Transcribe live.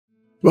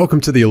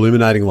Welcome to the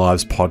Illuminating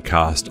Lives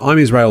podcast. I'm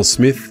Israel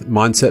Smith,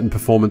 mindset and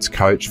performance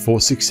coach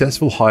for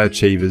successful high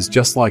achievers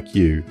just like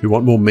you who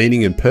want more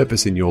meaning and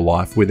purpose in your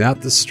life without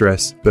the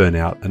stress,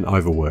 burnout, and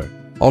overwork.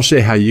 I'll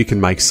share how you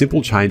can make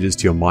simple changes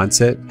to your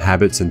mindset,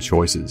 habits, and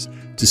choices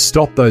to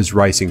stop those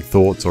racing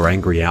thoughts or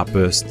angry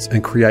outbursts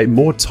and create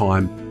more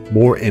time,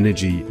 more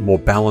energy, more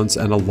balance,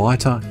 and a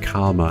lighter,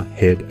 calmer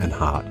head and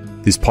heart.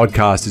 This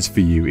podcast is for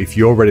you if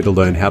you're ready to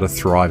learn how to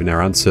thrive in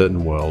our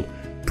uncertain world,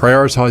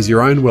 prioritize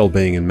your own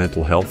well-being and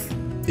mental health,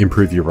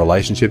 improve your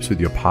relationships with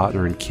your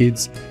partner and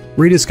kids,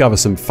 rediscover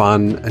some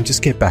fun, and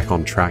just get back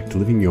on track to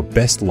living your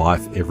best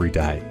life every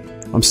day.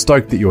 I'm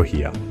stoked that you're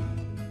here.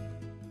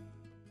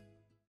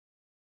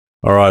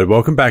 All right,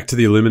 welcome back to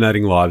the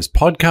Illuminating Lives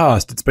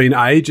podcast. It's been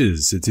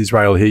ages. It's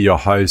Israel here, your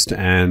host,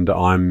 and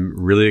I'm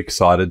really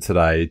excited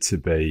today to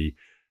be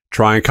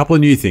trying a couple of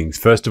new things.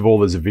 First of all,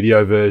 there's a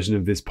video version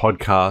of this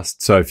podcast.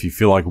 So if you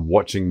feel like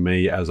watching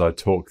me as I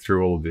talk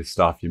through all of this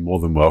stuff, you're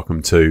more than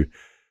welcome to.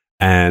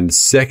 And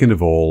second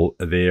of all,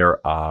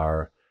 there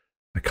are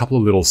a couple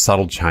of little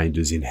subtle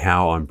changes in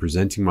how I'm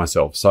presenting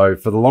myself. So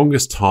for the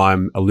longest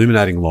time,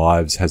 Illuminating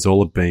Lives has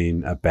all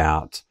been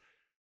about,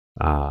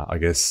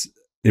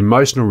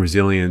 emotional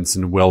resilience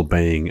and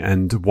well-being.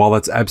 And while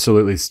that's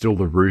absolutely still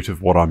the root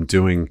of what I'm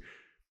doing,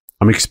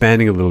 I'm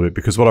expanding a little bit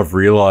because what I've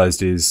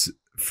realized is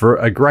for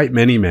a great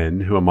many men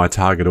who are my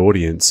target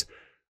audience,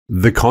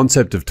 the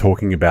concept of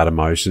talking about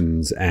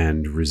emotions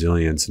and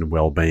resilience and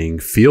well-being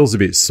feels a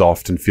bit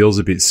soft and feels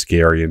a bit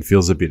scary and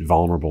feels a bit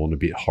vulnerable and a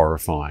bit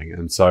horrifying.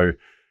 And so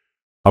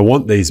I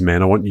want these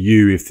men, I want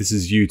you, if this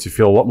is you, to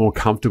feel a lot more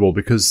comfortable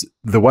because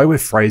the way we're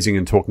phrasing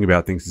and talking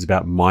about things is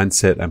about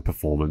mindset and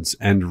performance.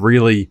 And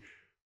really,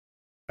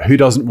 who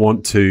doesn't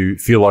want to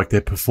feel like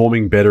they're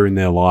performing better in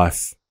their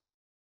life?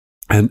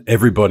 And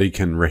everybody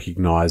can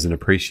recognize and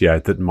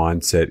appreciate that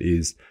mindset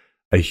is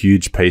a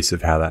huge piece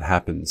of how that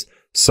happens.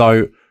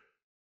 So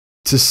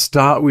to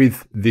start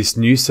with this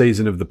new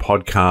season of the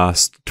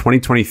podcast,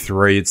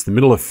 2023, it's the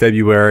middle of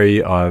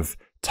February. I've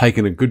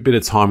taken a good bit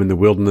of time in the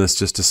wilderness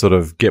just to sort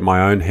of get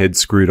my own head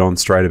screwed on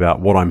straight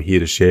about what I'm here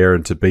to share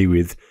and to be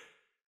with.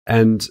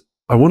 And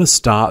I want to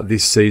start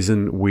this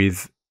season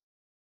with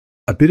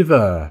a bit of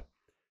a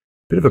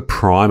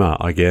primer,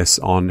 I guess,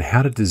 on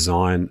how to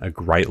design a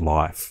great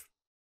life.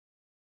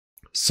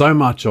 So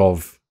much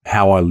of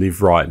how I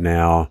live right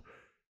now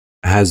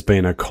has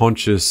been a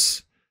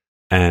conscious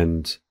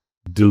and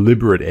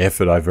deliberate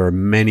effort over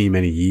many,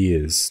 many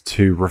years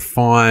to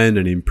refine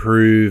and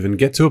improve and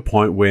get to a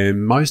point where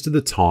most of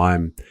the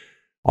time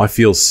I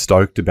feel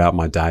stoked about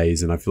my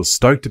days and I feel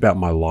stoked about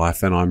my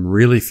life and I'm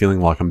really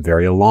feeling like I'm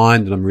very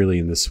aligned and I'm really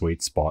in the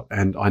sweet spot.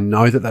 And I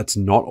know that that's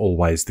not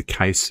always the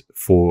case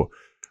for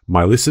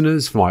my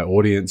listeners, for my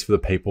audience, for the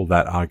people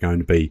that are going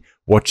to be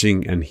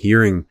watching and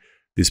hearing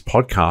this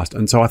podcast.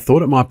 And so I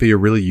thought it might be a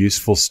really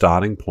useful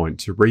starting point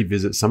to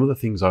revisit some of the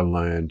things I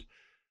learned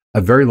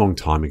a very long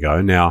time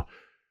ago. Now,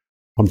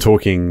 I'm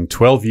talking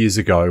 12 years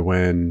ago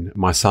when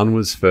my son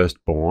was first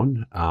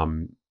born.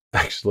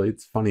 Actually,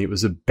 it's funny. It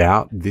was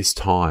about this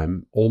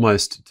time,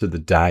 almost to the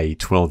day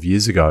 12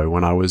 years ago,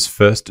 when I was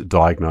first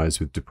diagnosed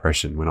with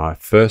depression, when I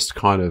first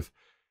kind of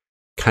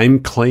came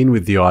clean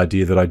with the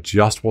idea that I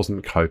just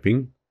wasn't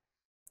coping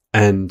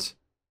and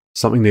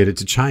something needed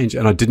to change,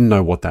 and I didn't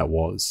know what that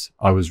was.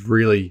 I was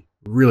really,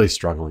 really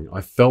struggling.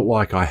 I felt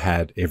like I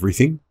had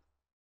everything.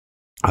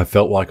 I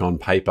felt like on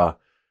paper,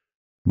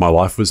 my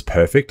life was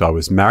perfect. I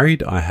was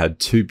married. I had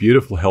two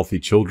beautiful, healthy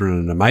children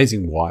and an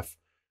amazing wife.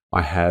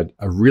 I had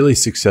a really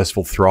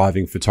successful,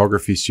 thriving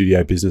photography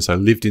studio business. I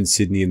lived in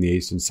Sydney in the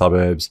eastern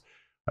suburbs.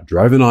 I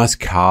drove a nice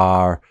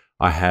car.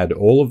 I had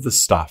all of the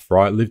stuff,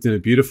 right? Lived in a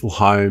beautiful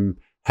home,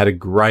 had a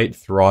great,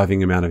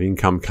 thriving amount of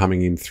income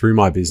coming in through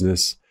my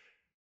business.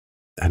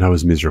 And I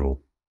was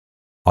miserable.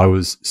 I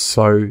was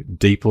so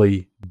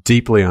deeply,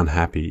 deeply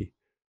unhappy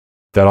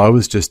that I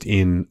was just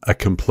in a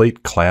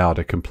complete cloud,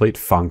 a complete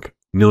funk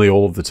nearly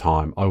all of the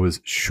time. I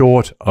was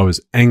short. I was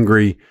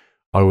angry.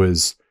 I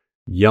was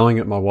yelling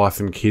at my wife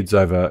and kids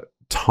over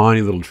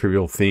tiny little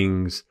trivial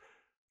things.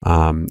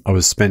 I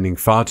was spending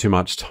far too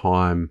much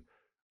time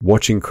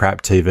watching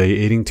crap TV,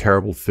 eating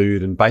terrible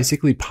food, and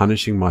basically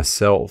punishing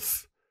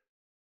myself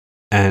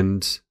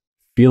and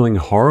feeling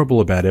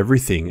horrible about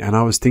everything. And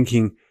I was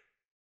thinking,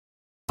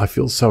 I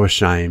feel so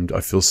ashamed.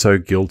 I feel so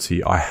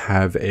guilty. I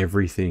have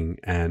everything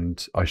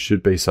and I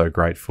should be so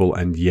grateful.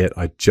 And yet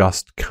I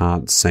just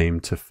can't seem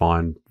to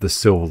find the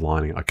silver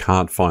lining. I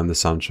can't find the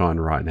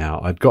sunshine right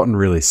now. I'd gotten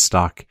really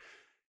stuck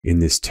in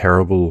this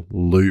terrible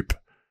loop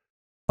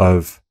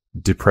of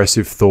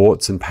depressive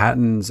thoughts and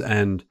patterns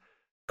and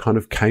kind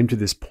of came to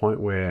this point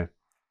where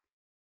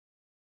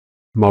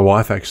my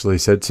wife actually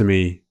said to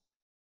me,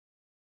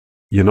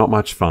 "You're not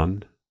much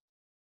fun.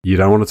 You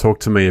don't want to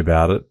talk to me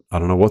about it. I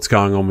don't know what's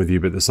going on with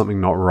you, but there's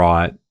something not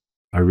right.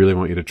 I really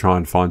want you to try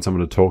and find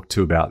someone to talk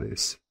to about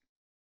this."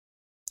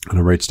 And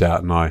I reached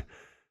out and I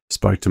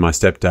spoke to my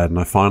stepdad and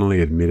I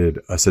finally admitted,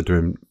 I said to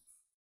him,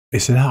 he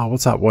said, "Oh,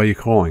 what's up? Why are you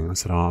calling?" I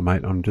said, "Oh,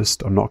 mate, I'm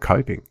not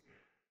coping.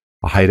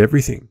 I hate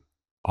everything.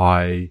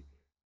 I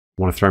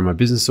want to throw my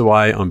business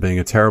away. I'm being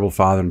a terrible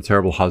father and a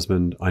terrible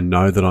husband. I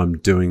know that I'm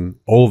doing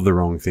all of the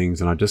wrong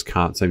things and I just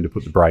can't seem to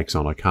put the brakes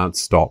on. I can't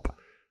stop.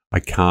 I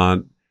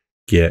can't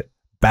get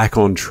back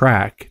on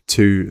track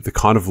to the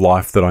kind of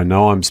life that I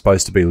know I'm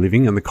supposed to be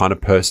living and the kind of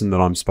person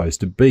that I'm supposed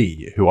to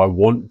be, who I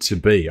want to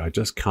be. I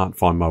just can't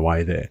find my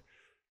way there.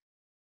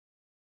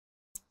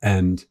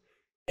 And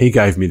he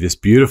gave me this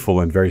beautiful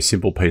and very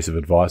simple piece of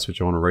advice,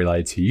 which I want to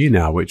relay to you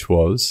now, which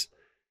was,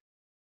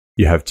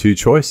 you have two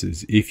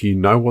choices. If you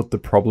know what the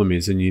problem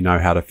is and you know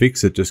how to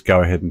fix it, just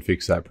go ahead and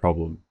fix that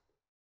problem.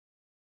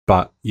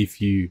 But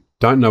if you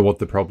don't know what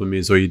the problem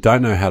is or you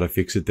don't know how to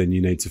fix it, then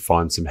you need to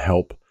find some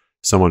help,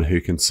 someone who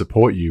can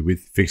support you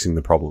with fixing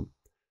the problem.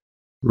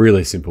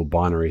 Really simple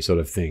binary sort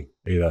of thing.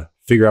 Either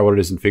figure out what it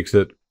is and fix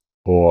it,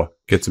 or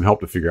get some help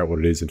to figure out what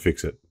it is and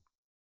fix it.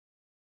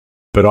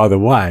 But either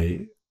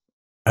way,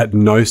 at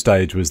no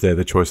stage was there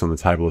the choice on the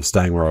table of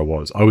staying where I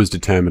was. I was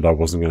determined I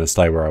wasn't going to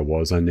stay where I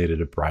was. I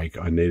needed a break.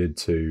 I needed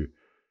to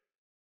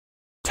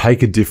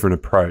take a different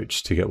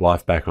approach to get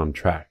life back on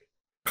track.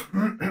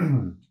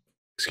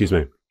 Excuse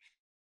me.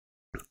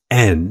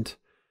 And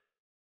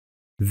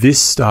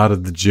this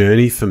started the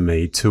journey for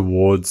me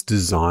towards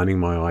designing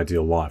my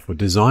ideal life, or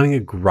designing a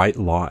great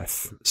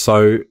life.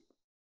 So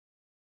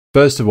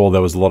first of all,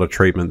 there was a lot of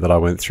treatment that I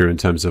went through in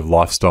terms of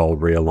lifestyle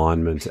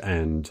realignment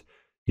and,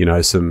 you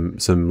know, some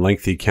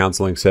lengthy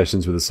counseling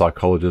sessions with a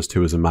psychologist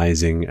who was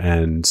amazing,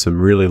 and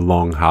some really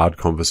long, hard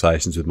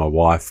conversations with my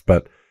wife.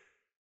 But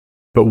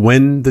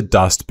when the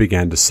dust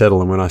began to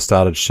settle and when I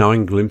started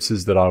showing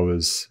glimpses that I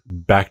was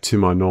back to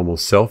my normal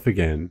self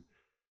again,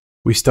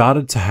 we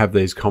started to have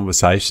these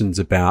conversations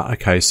about,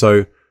 okay,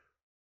 so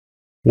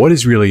what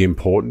is really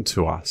important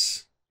to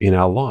us in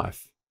our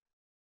life?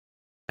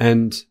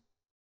 And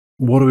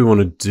what do we want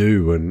to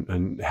do?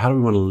 And how do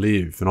we want to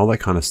live? And all that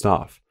kind of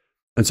stuff.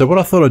 And so what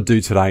I thought I'd do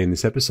today in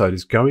this episode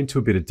is go into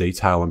a bit of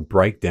detail and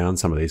break down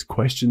some of these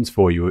questions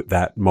for you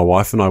that my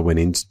wife and I went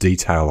into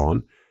detail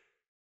on,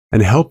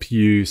 and help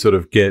you sort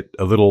of get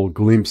a little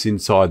glimpse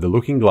inside the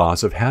looking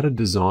glass of how to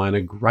design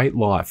a great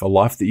life, a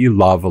life that you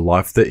love, a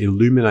life that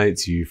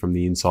illuminates you from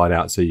the inside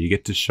out, so you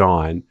get to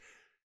shine,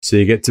 so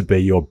you get to be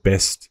your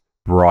best,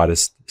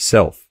 brightest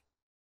self.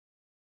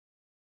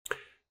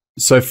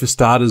 So for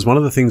starters, one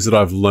of the things that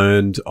I've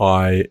learned,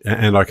 I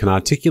can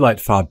articulate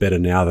far better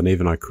now than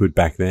even I could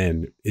back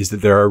then, is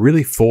that there are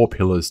really 4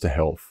 pillars to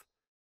health.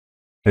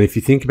 And if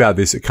you think about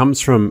this, it comes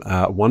from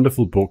a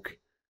wonderful book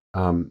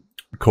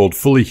called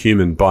Fully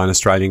Human by an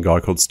Australian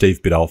guy called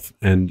Steve Biddulph.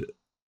 And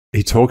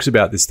he talks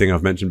about this thing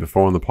I've mentioned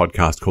before on the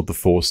podcast called the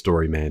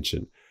 4-story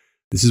mansion.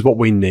 This is what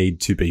we need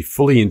to be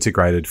fully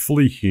integrated,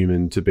 fully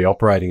human, to be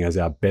operating as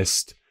our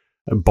best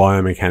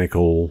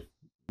biomechanical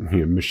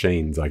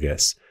machines, I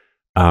guess.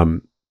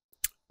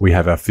 We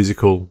have our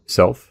physical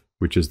self,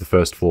 which is the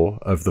first floor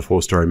of the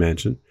 4-story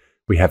mansion.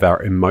 We have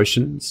our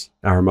emotions,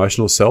 our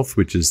emotional self,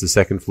 which is the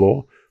second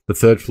floor. The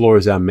third floor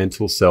is our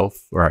mental self,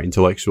 or our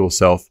intellectual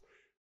self.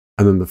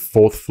 And then the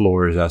 4th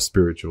floor is our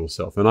spiritual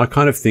self. And I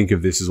kind of think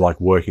of this as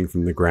like working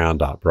from the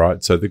ground up,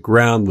 right? So the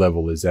ground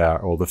level is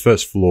or the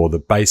first floor, the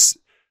base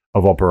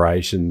of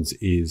operations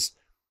is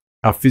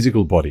our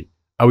physical body.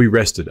 Are we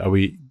rested? Are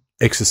we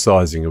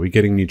exercising? Are we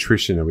getting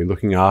nutrition? Are we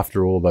looking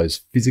after all those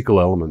physical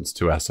elements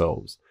to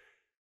ourselves?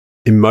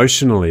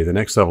 Emotionally, the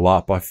next level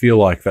up, I feel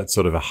like that's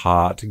sort of a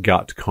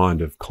heart-gut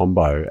kind of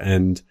combo.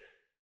 And,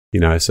 you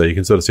know, so you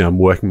can sort of see I'm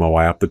working my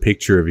way up the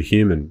picture of a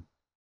human.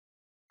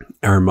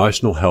 Our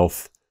emotional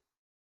health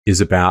is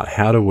about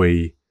how do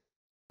we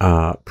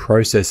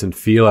process and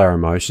feel our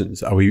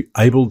emotions? Are we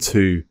able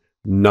to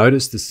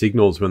notice the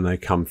signals when they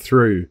come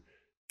through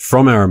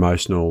from our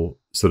emotional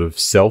sort of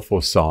self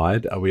or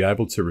side? Are we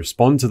able to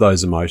respond to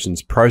those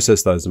emotions,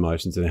 process those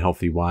emotions in a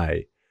healthy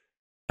way,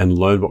 and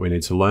learn what we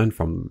need to learn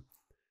from them?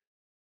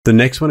 The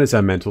next one is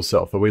our mental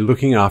self. Are we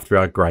looking after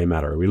our grey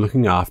matter? Are we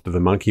looking after the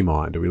monkey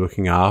mind? Are we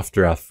looking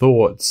after our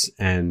thoughts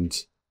and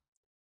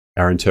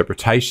our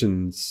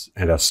interpretations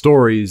and our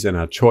stories and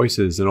our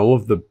choices and all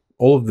of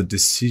the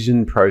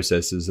decision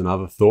processes and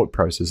other thought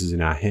processes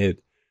in our head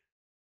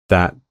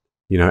that,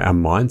 you know, our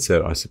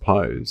mindset, I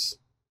suppose.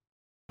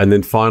 And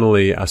then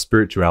finally, our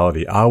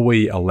spirituality. Are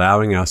we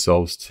allowing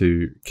ourselves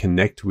to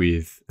connect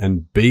with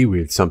and be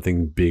with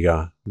something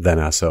bigger than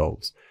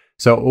ourselves?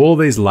 So all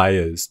these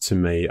layers to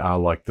me are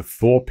like the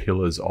 4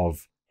 pillars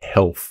of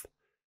health.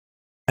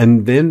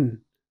 And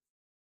then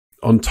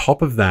on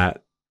top of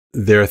that,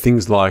 there are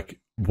things like,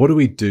 what do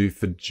we do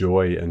for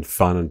joy and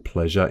fun and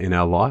pleasure in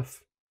our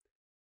life?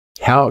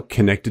 How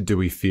connected do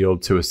we feel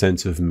to a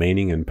sense of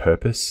meaning and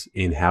purpose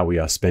in how we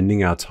are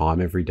spending our time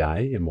every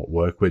day and what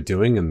work we're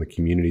doing and the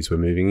communities we're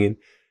moving in?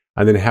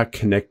 And then how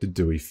connected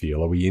do we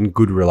feel? Are we in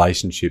good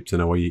relationships,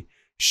 and are we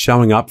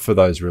showing up for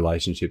those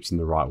relationships in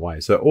the right way?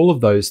 So all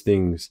of those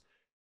things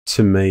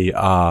to me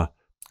are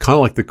kind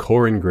of like the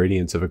core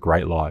ingredients of a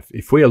great life.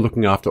 If we are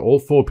looking after all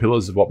 4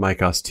 pillars of what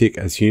make us tick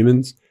as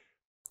humans,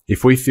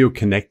 if we feel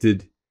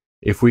connected,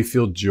 if we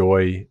feel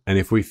joy, and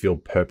if we feel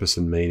purpose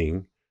and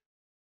meaning,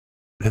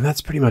 then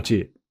that's pretty much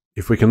it.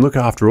 If we can look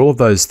after all of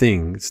those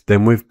things,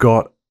 then we've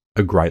got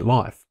a great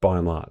life by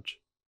and large.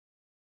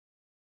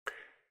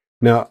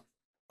 Now,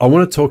 I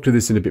want to talk to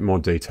this in a bit more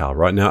detail,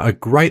 right? Now, a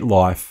great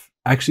life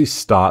actually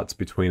starts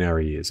between our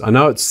ears. I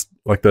know it's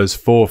like those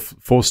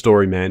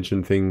four-story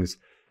mansion things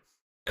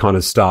kind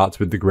of starts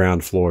with the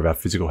ground floor of our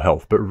physical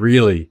health, but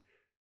really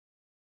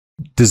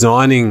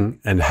designing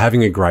and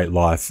having a great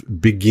life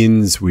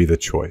begins with a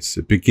choice.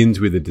 It begins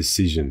with a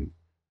decision.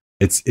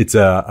 It's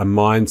a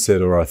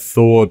mindset or a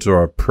thought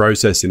or a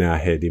process in our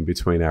head in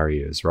between our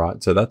ears,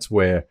 right? So that's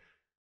where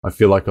I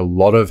feel like a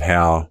lot of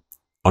how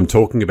I'm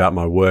talking about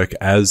my work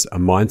as a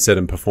mindset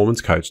and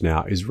performance coach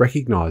now is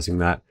recognizing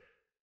that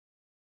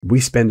we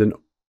spend an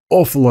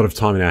awful lot of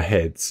time in our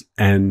heads,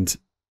 and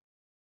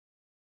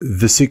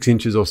the 6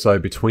 inches or so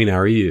between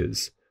our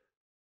ears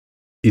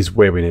is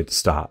where we need to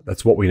start.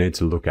 That's what we need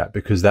to look at,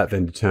 because that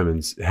then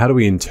determines how do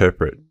we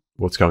interpret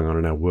what's going on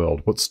in our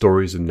world? What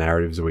stories and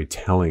narratives are we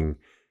telling?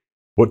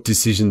 What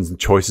decisions and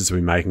choices are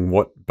we making?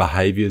 What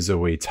behaviors are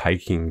we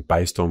taking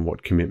based on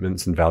what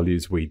commitments and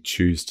values we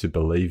choose to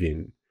believe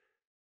in?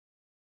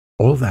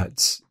 All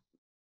that's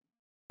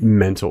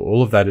mental.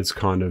 All of that is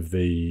kind of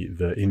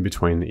the in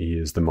between the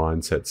ears, the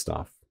mindset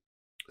stuff.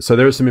 So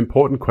there are some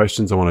important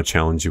questions I want to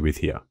challenge you with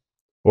here,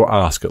 or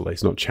ask at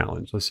least, not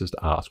challenge. Let's just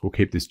ask. We'll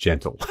keep this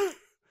gentle.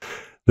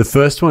 The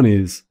first one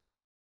is,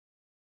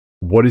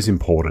 what is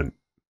important?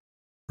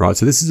 Right?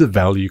 So this is a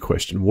value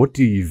question. What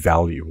do you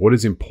value? What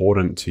is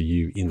important to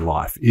you in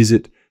life? Is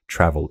it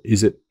travel?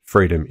 Is it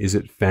freedom? Is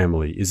it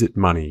family? Is it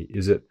money?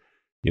 Is it,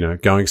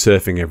 going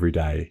surfing every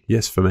day?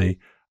 Yes, for me.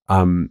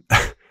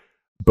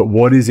 But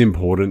what is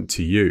important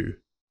to you?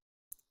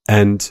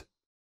 And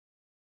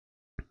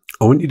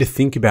I want you to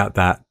think about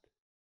that,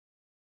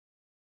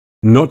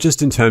 not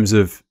just in terms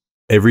of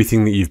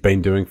everything that you've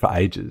been doing for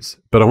ages,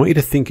 but I want you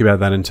to think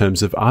about that in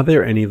terms of, are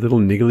there any little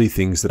niggly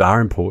things that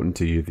are important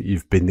to you that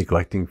you've been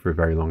neglecting for a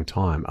very long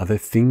time? Are there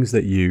things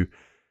that you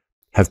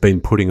have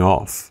been putting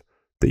off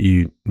that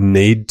you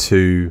need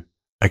to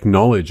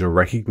acknowledge or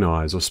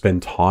recognize or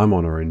spend time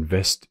on or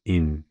invest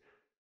in?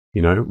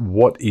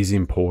 What is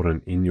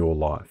important in your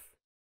life?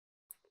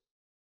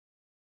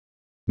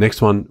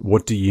 Next one,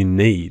 what do you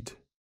need?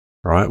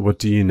 Right? What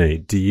do you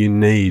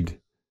need?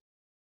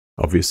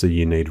 Obviously,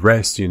 you need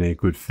rest, you need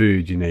good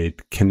food, you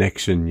need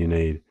connection, you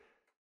need,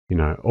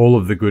 all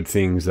of the good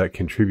things that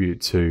contribute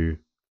to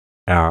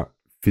our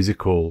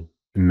physical,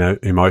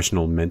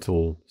 emotional,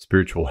 mental,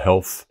 spiritual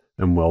health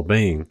and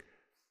well-being.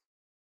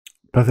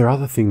 But there are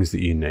other things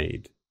that you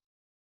need.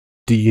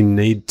 Do you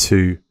need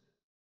to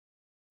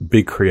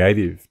be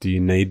creative? Do you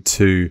need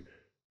to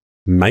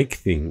make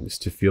things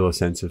to feel a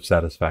sense of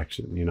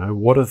satisfaction?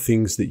 What are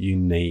things that you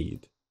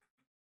need?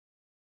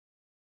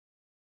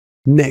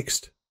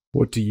 Next,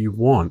 what do you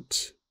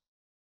want?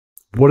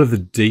 What are the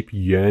deep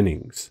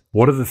yearnings?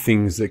 What are the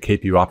things that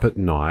keep you up at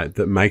night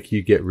that make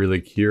you get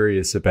really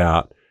curious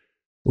about,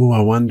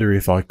 I wonder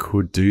if I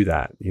could do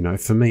that?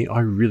 For me, I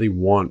really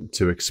want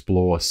to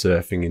explore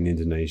surfing in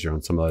Indonesia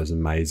on some of those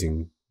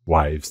amazing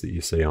waves that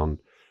you see on,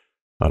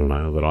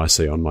 that I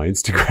see on my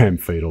Instagram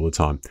feed all the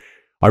time.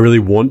 I really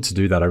want to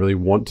do that. I really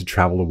want to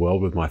travel the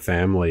world with my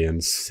family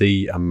and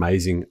see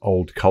amazing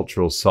old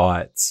cultural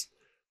sites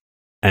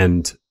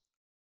and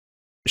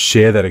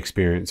share that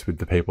experience with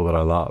the people that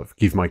I love.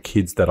 Give my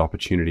kids that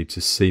opportunity to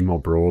see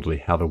more broadly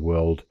how the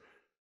world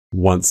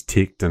once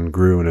ticked and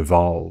grew and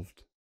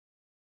evolved.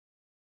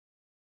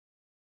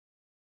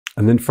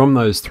 And then from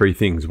those three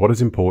things, what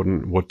is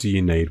important? What do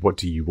you need? What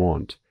do you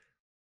want?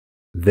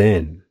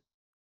 Then,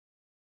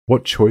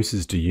 what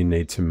choices do you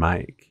need to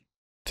make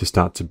to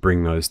start to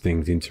bring those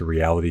things into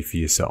reality for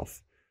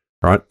yourself?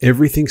 Right?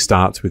 Everything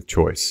starts with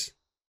choice.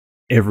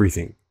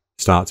 Everything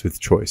starts with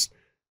choice.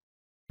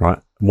 Right?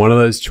 One of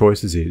those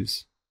choices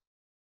is,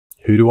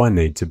 who do I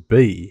need to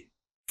be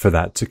for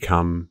that to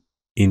come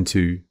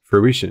into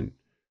fruition?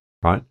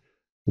 Right?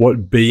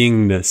 What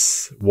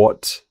beingness,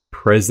 what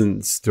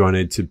presence do I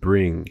need to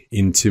bring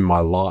into my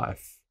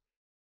life?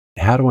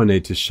 How do I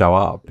need to show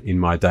up in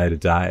my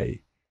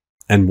day-to-day?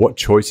 And what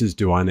choices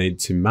do I need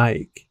to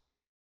make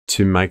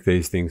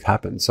these things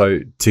happen?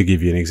 So to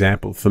give you an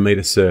example, for me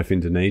to surf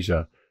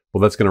Indonesia,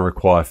 well, that's going to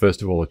require,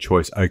 first of all, a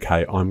choice.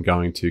 Okay, I'm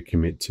going to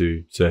commit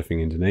to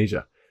surfing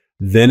Indonesia.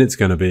 Then it's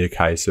going to be a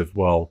case of,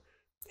 well,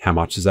 how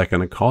much is that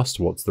going to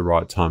cost? What's the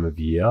right time of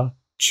year?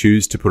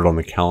 Choose to put it on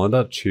the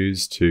calendar,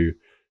 choose to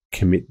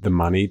commit the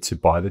money to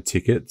buy the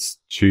tickets,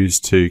 choose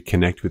to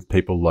connect with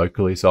people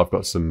locally. So I've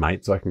got some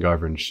mates I can go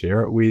over and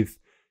share it with,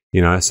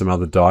 some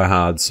other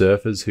diehard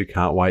surfers who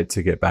can't wait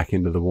to get back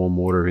into the warm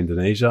water of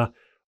Indonesia,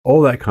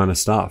 all that kind of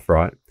stuff,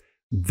 right?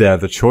 They're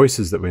the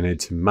choices that we need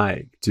to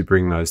make to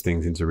bring those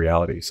things into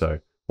reality. So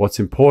what's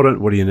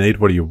important? What do you need?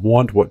 What do you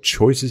want? What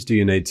choices do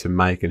you need to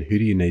make? And who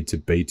do you need to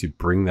be to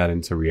bring that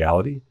into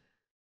reality?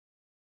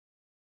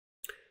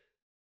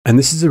 And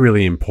this is a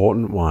really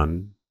important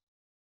one.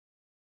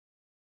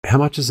 How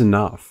much is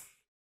enough?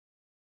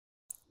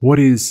 What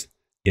is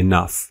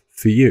enough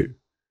for you?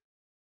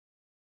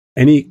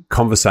 Any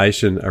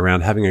conversation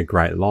around having a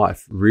great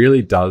life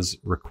really does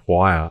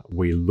require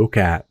we look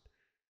at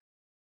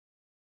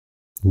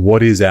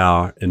What is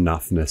our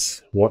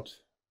enoughness?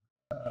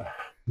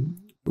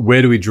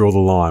 Where do we draw the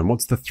line?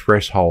 What's the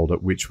threshold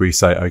at which we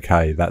say,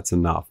 okay, that's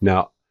enough?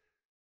 Now,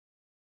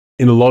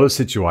 in a lot of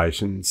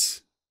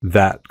situations,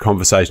 that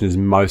conversation is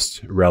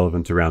most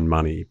relevant around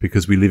money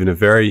because we live in a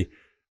very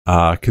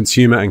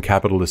consumer and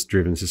capitalist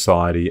driven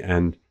society.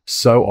 And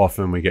so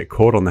often we get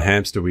caught on the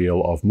hamster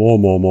wheel of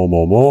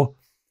more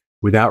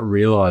without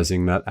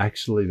realizing that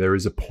actually there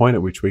is a point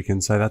at which we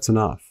can say that's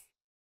enough.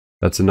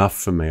 That's enough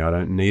for me. I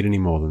don't need any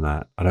more than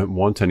that. I don't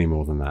want any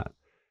more than that.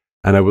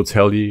 And I will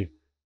tell you,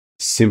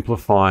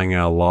 simplifying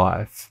our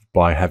life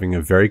by having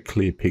a very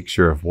clear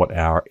picture of what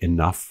our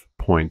enough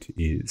point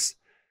is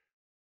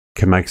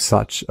can make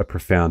such a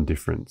profound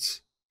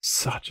difference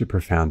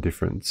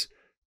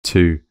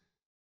to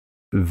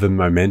the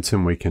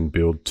momentum we can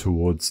build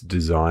towards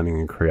designing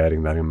and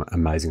creating that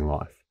amazing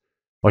life.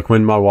 Like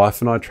when my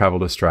wife and I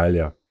traveled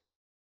Australia,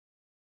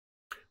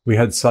 we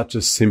had such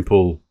a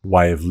simple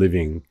way of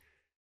living.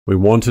 We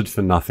wanted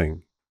for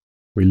nothing.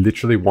 We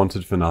literally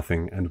wanted for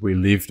nothing, and we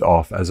lived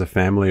off, as a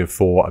family of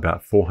 4,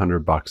 about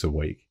 $400 a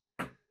week.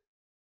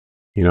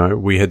 You know,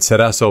 we had set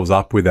ourselves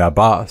up with our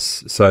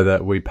bus so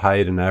that we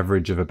paid an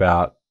average of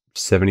about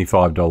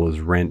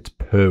 $75 rent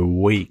per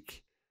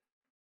week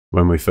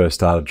when we first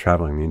started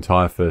traveling, the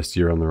entire first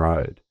year on the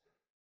road.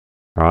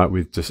 All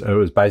right, it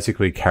was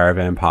basically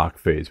caravan park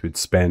fees. We'd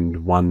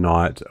spend one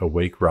night a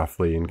week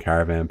roughly in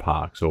caravan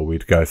parks, or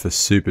we'd go for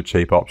super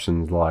cheap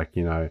options like,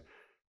 you know,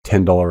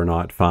 $10 a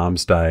night farm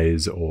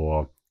stays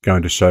or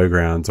going to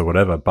showgrounds or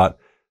whatever. But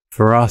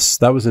for us,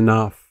 that was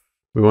enough.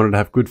 We wanted to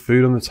have good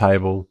food on the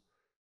table.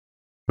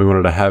 We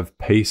wanted to have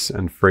peace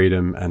and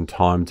freedom and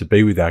time to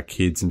be with our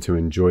kids and to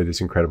enjoy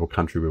this incredible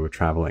country we were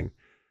traveling.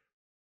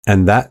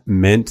 And that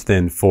meant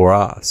then for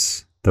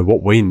us that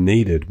what we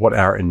needed, what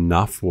our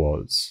enough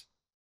was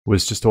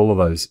just all of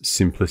those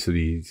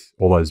simplicities,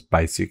 all those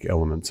basic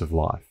elements of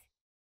life.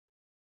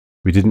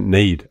 We didn't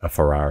need a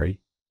Ferrari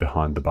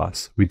behind the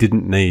bus. We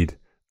didn't need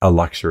a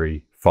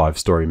luxury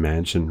 5-story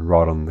mansion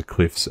right on the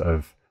cliffs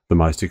of the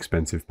most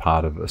expensive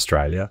part of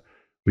Australia.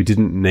 We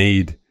didn't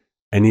need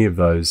any of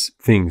those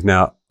things.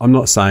 Now, I'm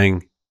not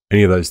saying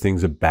any of those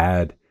things are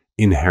bad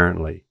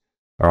inherently.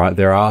 All right,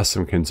 there are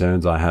some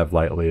concerns I have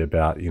lately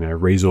about, you know,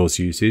 resource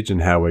usage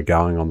and how we're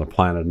going on the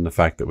planet, and the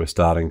fact that we're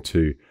starting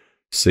to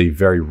see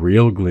very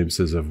real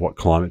glimpses of what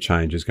climate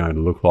change is going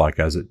to look like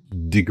as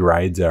it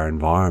degrades our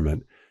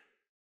environment.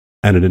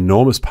 And an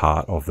enormous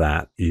part of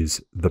that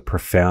is the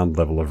profound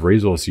level of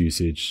resource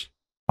usage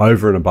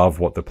over and above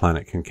what the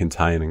planet can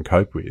contain and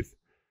cope with.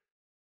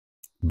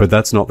 But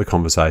that's not the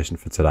conversation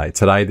for today.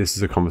 Today, this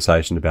is a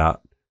conversation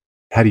about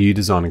how do you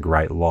design a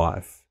great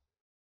life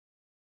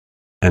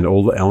and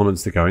all the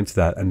elements that go into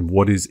that and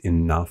what is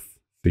enough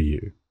for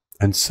you.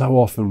 And so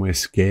often we're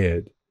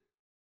scared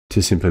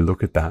to simply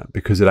look at that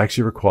because it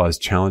actually requires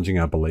challenging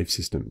our belief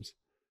systems.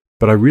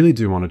 But I really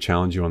do want to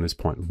challenge you on this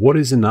point. What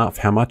is enough?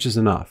 How much is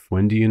enough?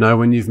 When do you know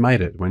when you've made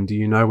it? When do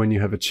you know when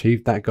you have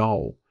achieved that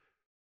goal?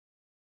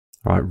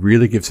 All right,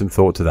 really give some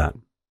thought to that.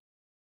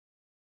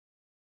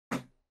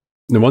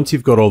 Now, once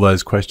you've got all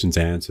those questions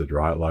answered,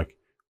 right, like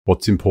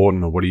what's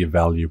important or what do you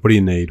value? What do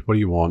you need? What do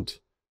you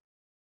want?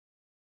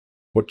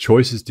 What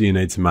choices do you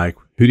need to make?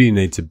 Who do you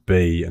need to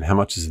be? And how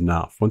much is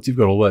enough? Once you've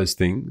got all those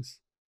things,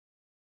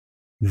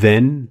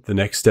 then the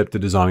next step to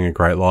designing a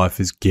great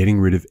life is getting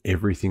rid of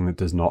everything that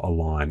does not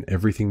align,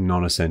 everything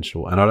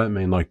non-essential. And I don't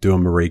mean like do a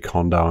Marie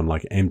Kondo and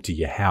like empty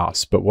your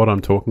house, but what I'm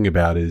talking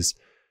about is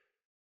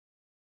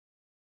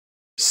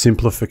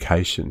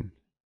simplification.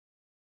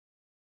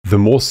 The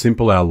more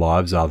simple our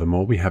lives are, the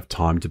more we have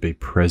time to be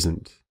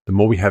present, the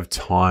more we have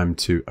time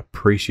to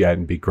appreciate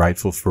and be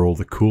grateful for all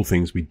the cool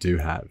things we do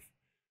have.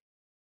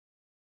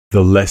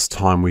 The less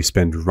time we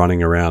spend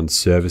running around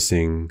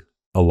servicing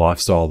a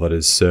lifestyle that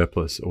is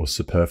surplus or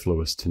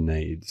superfluous to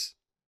needs,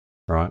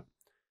 right?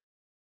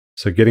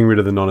 So getting rid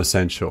of the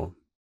non-essential.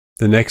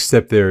 The next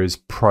step there is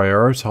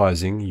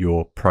prioritizing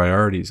your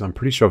priorities. I'm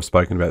pretty sure I've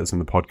spoken about this on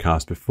the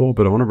podcast before,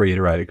 but I want to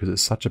reiterate it because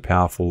it's such a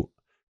powerful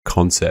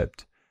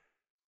concept.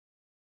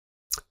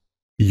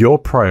 Your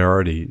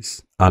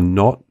priorities are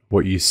not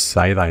what you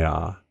say they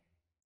are.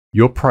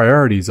 Your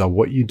priorities are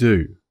what you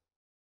do.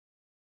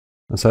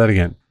 I'll say that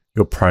again.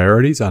 Your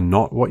priorities are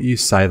not what you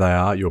say they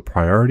are. Your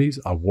priorities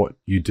are what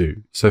you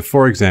do. So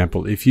for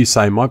example, if you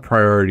say my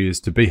priority is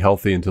to be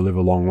healthy and to live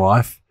a long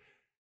life,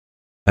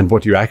 and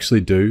what you actually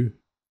do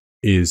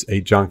is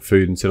eat junk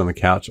food and sit on the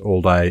couch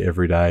all day,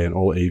 every day, and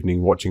all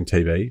evening watching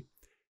TV,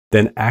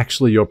 then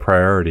actually your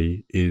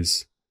priority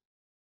is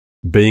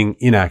being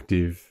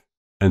inactive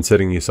and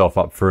setting yourself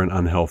up for an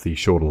unhealthy,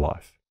 shorter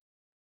life.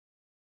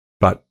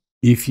 But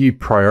if you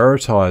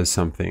prioritize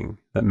something,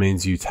 that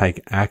means you take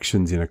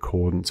actions in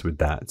accordance with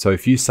that. So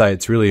if you say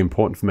it's really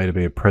important for me to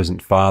be a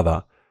present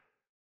father,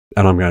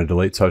 and I'm going to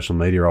delete social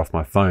media off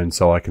my phone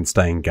so I can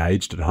stay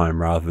engaged at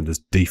home rather than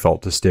just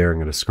default to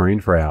staring at a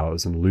screen for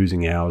hours and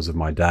losing hours of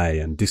my day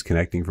and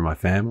disconnecting from my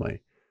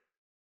family,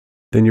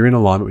 then you're in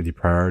alignment with your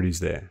priorities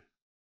there,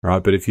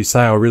 right? But if you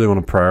say, I really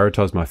want to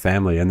prioritize my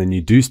family, and then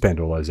you do spend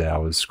all those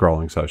hours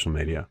scrolling social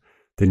media,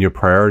 then your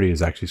priority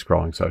is actually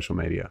scrolling social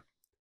media.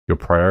 Your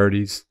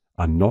priorities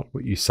are not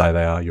what you say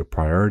they are. Your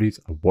priorities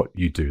are what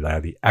you do. They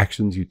are the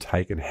actions you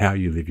take and how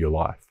you live your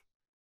life.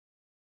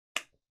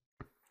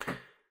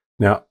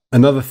 Now,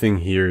 another thing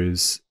here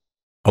is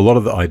a lot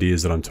of the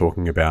ideas that I'm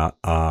talking about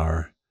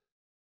are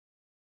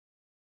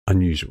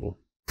unusual,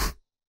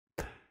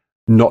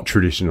 not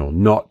traditional,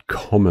 not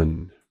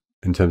common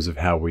in terms of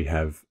how we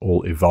have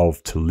all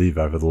evolved to live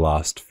over the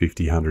last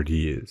 50, 100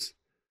 years,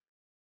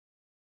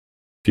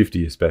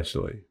 50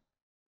 especially.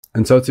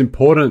 And so it's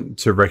important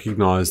to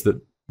recognize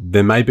that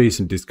there may be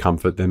some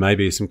discomfort, there may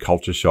be some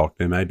culture shock,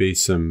 there may be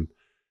some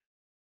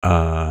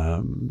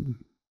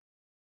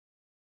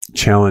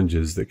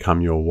challenges that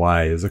come your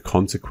way as a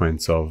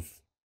consequence of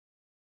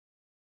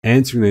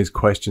answering these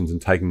questions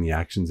and taking the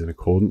actions in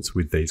accordance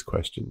with these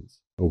questions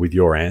or with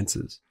your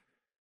answers.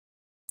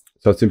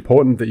 So it's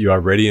important that you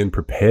are ready and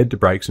prepared to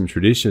break some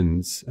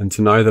traditions and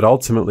to know that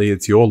ultimately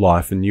it's your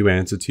life and you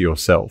answer to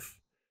yourself.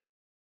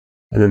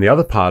 And then the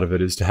other part of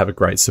it is to have a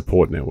great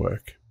support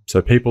network.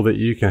 So people that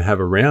you can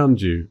have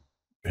around you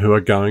who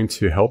are going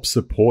to help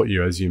support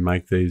you as you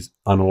make these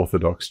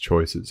unorthodox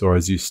choices or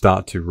as you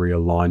start to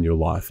realign your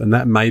life. And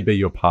that may be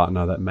your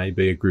partner, that may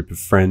be a group of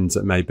friends,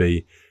 that may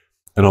be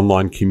an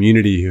online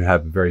community who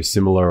have very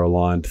similar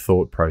aligned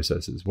thought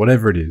processes.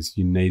 Whatever it is,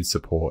 you need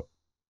support.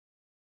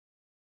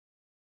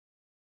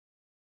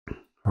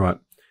 All right.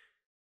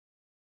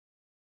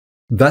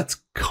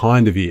 That's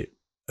kind of it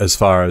as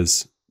far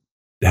as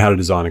how to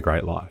design a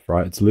great life,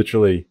 right? It's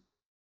literally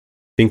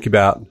think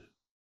about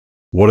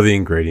what are the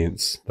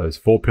ingredients, those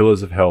 4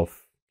 pillars of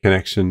health,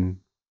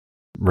 connection,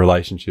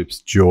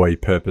 relationships, joy,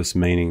 purpose,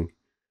 meaning.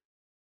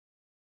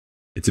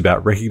 It's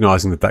about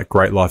recognizing that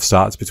great life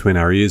starts between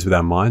our ears with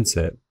our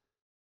mindset,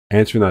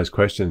 answering those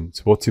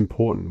questions. What's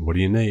important? What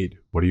do you need?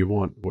 What do you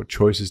want? What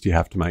choices do you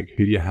have to make?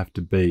 Who do you have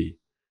to be?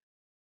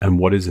 And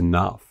what is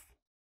enough?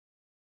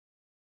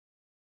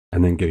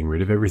 And then getting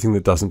rid of everything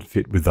that doesn't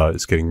fit with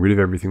those, getting rid of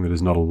everything that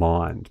is not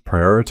aligned,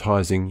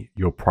 prioritizing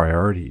your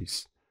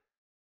priorities,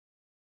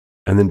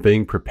 and then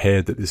being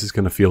prepared that this is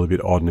going to feel a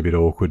bit odd and a bit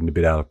awkward and a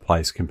bit out of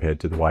place compared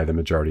to the way the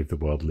majority of the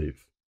world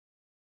live.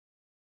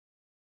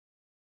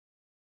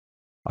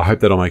 I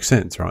hope that all makes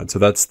sense, right? So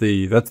that's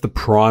the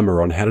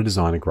primer on how to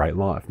design a great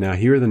life. Now,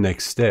 here are the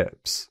next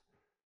steps.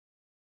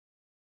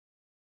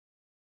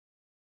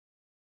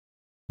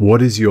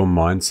 What is your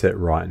mindset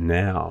right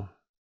now?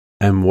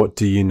 And what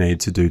do you need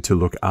to do to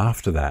look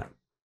after that?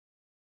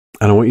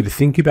 And I want you to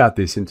think about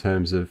this in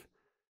terms of,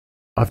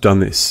 I've done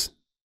this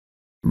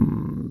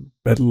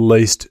at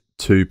least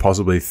 2,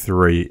 possibly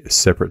 3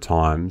 separate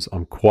times.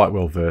 I'm quite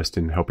well versed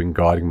in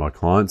guiding my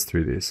clients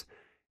through this.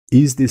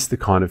 Is this the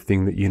kind of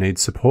thing that you need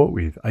support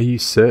with? Are you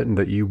certain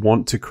that you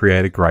want to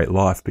create a great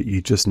life, but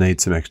you just need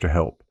some extra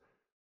help?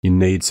 You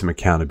need some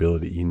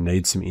accountability. You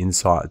need some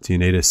insights. You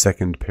need a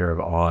second pair of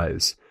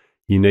eyes.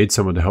 You need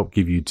someone to help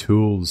give you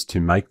tools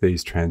to make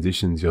these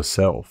transitions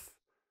yourself.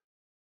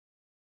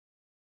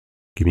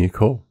 Give me a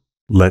call.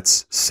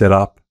 Let's set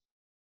up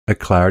a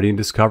clarity and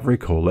discovery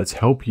call. Let's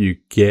help you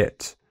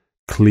get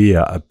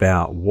clear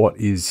about what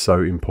is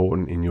so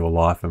important in your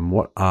life and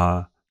what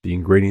are the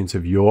ingredients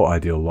of your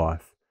ideal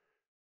life.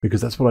 Because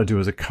that's what I do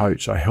as a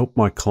coach. I help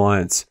my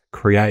clients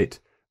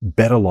create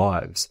better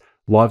lives,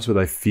 lives where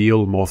they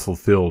feel more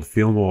fulfilled,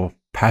 feel more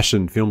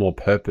passion, feel more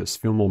purpose,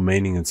 feel more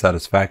meaning and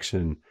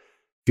satisfaction,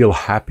 feel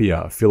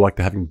happier, feel like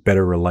they're having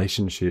better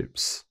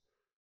relationships,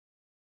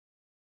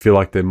 feel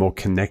like they're more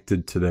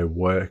connected to their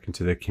work and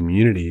to their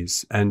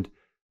communities, and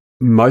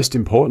most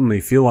importantly,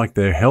 feel like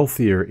they're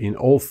healthier in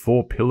all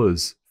 4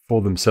 pillars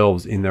for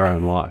themselves in their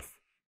own life.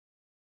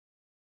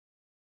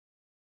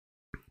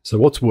 So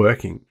what's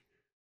working?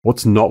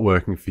 What's not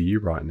working for you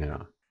right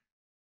now?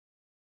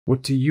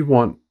 What do you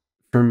want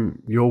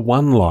from your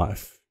one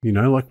life? You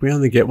know, like we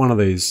only get one of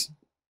these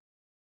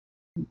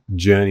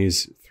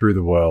journeys through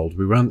the world.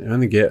 We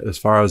only get as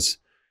far as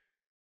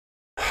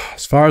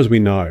we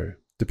know,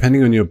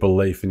 depending on your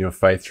belief and your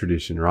faith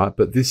tradition, right?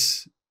 But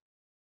this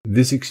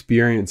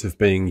experience of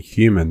being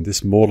human,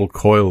 this mortal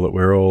coil that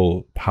we're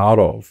all part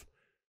of,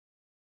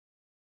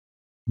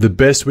 the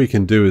best we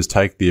can do is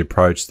take the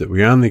approach that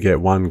we only get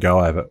one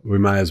go at it. We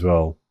may as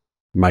well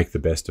make the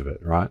best of it,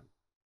 right?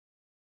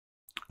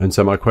 And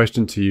so my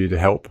question to you to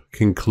help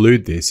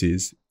conclude this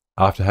is,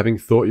 after having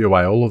thought your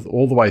way all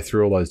the way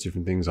through all those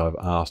different things I've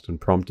asked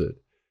and prompted,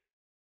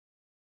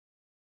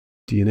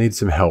 do you need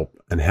some help,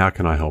 and how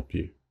can I help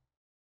you?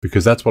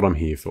 Because that's what I'm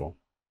here for,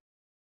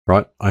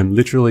 right? I'm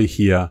literally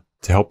here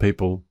to help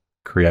people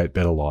create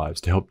better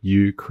lives, to help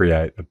you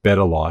create a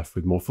better life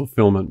with more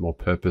fulfillment, more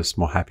purpose,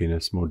 more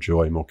happiness, more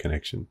joy, more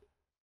connection.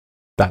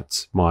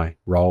 That's my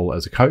role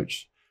as a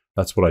coach.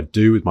 That's what I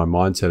do with my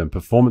mindset and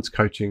performance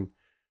coaching.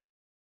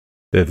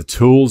 They're the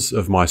tools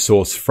of my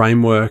source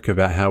framework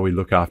about how we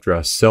look after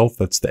ourselves.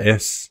 That's the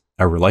S.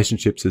 Our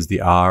relationships is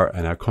the R,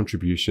 and our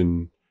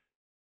contribution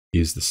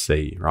is the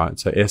C, right?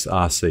 So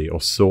SRC,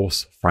 or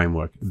source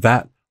framework.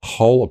 That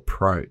whole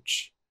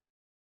approach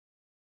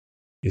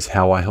is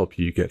how I help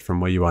you get from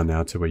where you are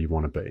now to where you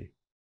want to be.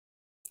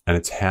 And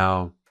it's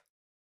how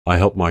I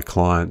help my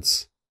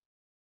clients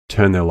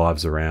turn their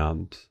lives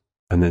around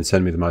and then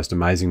send me the most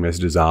amazing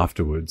messages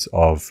afterwards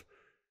of,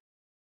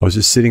 I was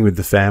just sitting with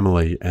the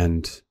family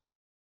and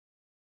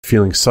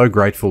feeling so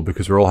grateful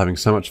because we're all having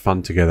so much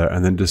fun together,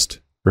 and then just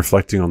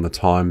reflecting on the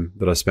time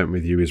that I spent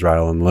with you,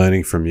 Israel, and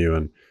learning from you,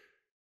 and,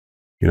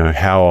 you know,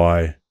 how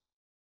I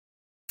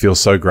feel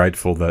so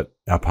grateful that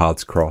our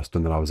paths crossed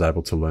and that I was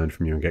able to learn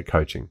from you and get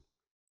coaching.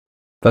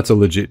 That's a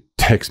legit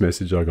text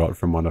message I got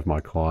from one of my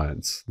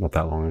clients not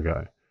that long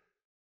ago.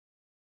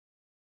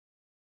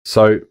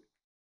 So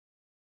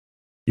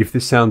if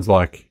this sounds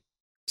like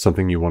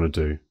something you want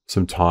to do,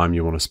 some time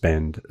you want to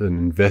spend, an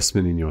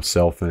investment in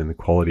yourself and in the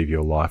quality of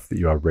your life that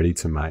you are ready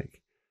to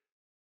make,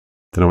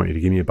 then I want you to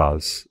give me a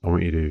buzz. I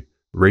want you to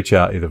reach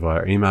out either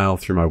via email,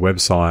 through my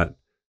website,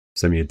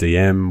 send me a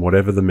DM,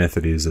 whatever the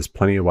method is. There's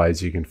plenty of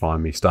ways you can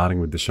find me, starting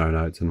with the show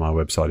notes and my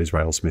website,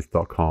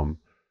 israelsmith.com.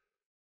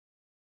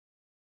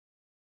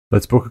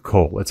 Let's book a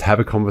call. Let's have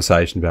a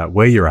conversation about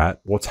where you're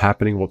at, what's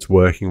happening, what's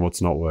working,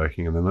 what's not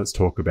working, and then let's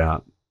talk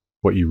about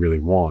what you really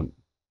want,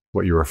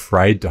 what you're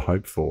afraid to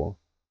hope for,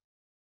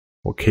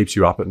 what keeps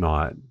you up at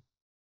night,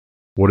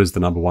 what is the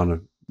number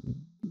one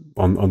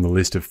on the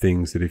list of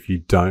things that if you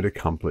don't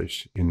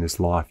accomplish in this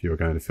life, you're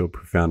going to feel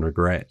profound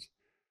regret.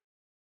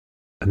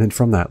 And then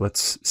from that,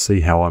 let's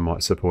see how I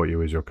might support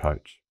you as your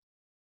coach.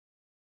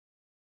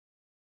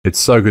 It's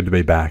so good to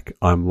be back.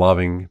 I'm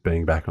loving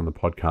being back on the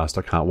podcast.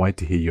 I can't wait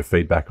to hear your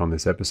feedback on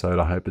this episode.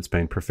 I hope it's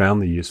been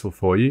profoundly useful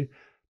for you.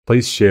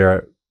 Please share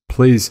it.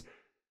 Please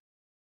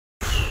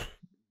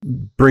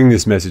bring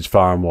this message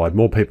far and wide.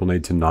 More people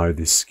need to know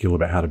this skill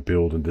about how to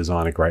build and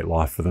design a great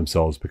life for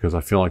themselves, because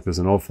I feel like there's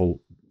an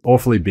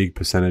awfully big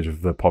percentage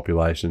of the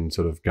population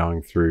sort of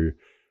going through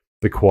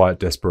the quiet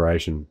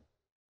desperation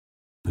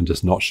and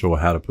just not sure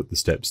how to put the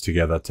steps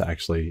together to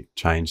actually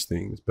change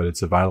things, but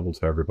it's available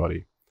to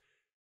everybody.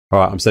 All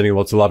right, I'm sending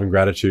lots of love and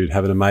gratitude.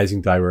 Have an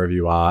amazing day wherever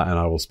you are, and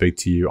I will speak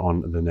to you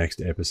on the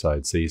next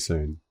episode. See you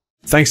soon.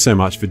 Thanks so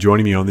much for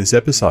joining me on this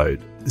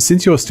episode.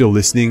 Since you're still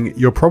listening,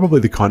 you're probably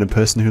the kind of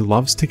person who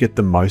loves to get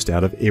the most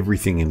out of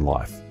everything in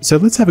life. So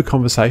let's have a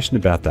conversation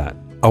about that.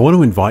 I want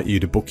to invite you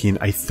to book in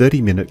a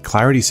 30-minute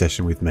clarity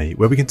session with me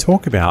where we can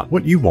talk about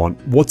what you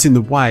want, what's in the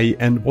way,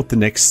 and what the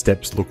next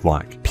steps look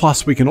like.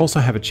 Plus, we can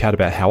also have a chat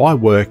about how I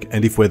work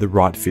and if we're the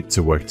right fit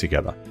to work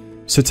together.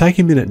 So take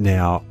a minute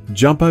now,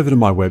 jump over to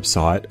my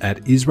website at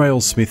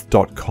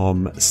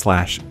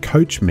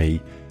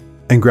israelsmith.com/coachme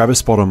and grab a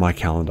spot on my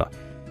calendar.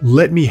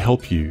 Let me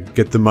help you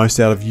get the most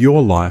out of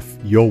your life,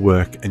 your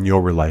work, and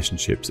your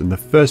relationships. And the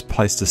first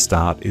place to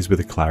start is with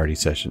a clarity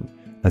session.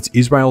 That's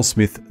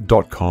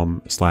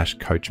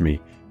israelsmith.com/coachme.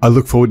 I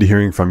look forward to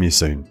hearing from you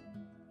soon.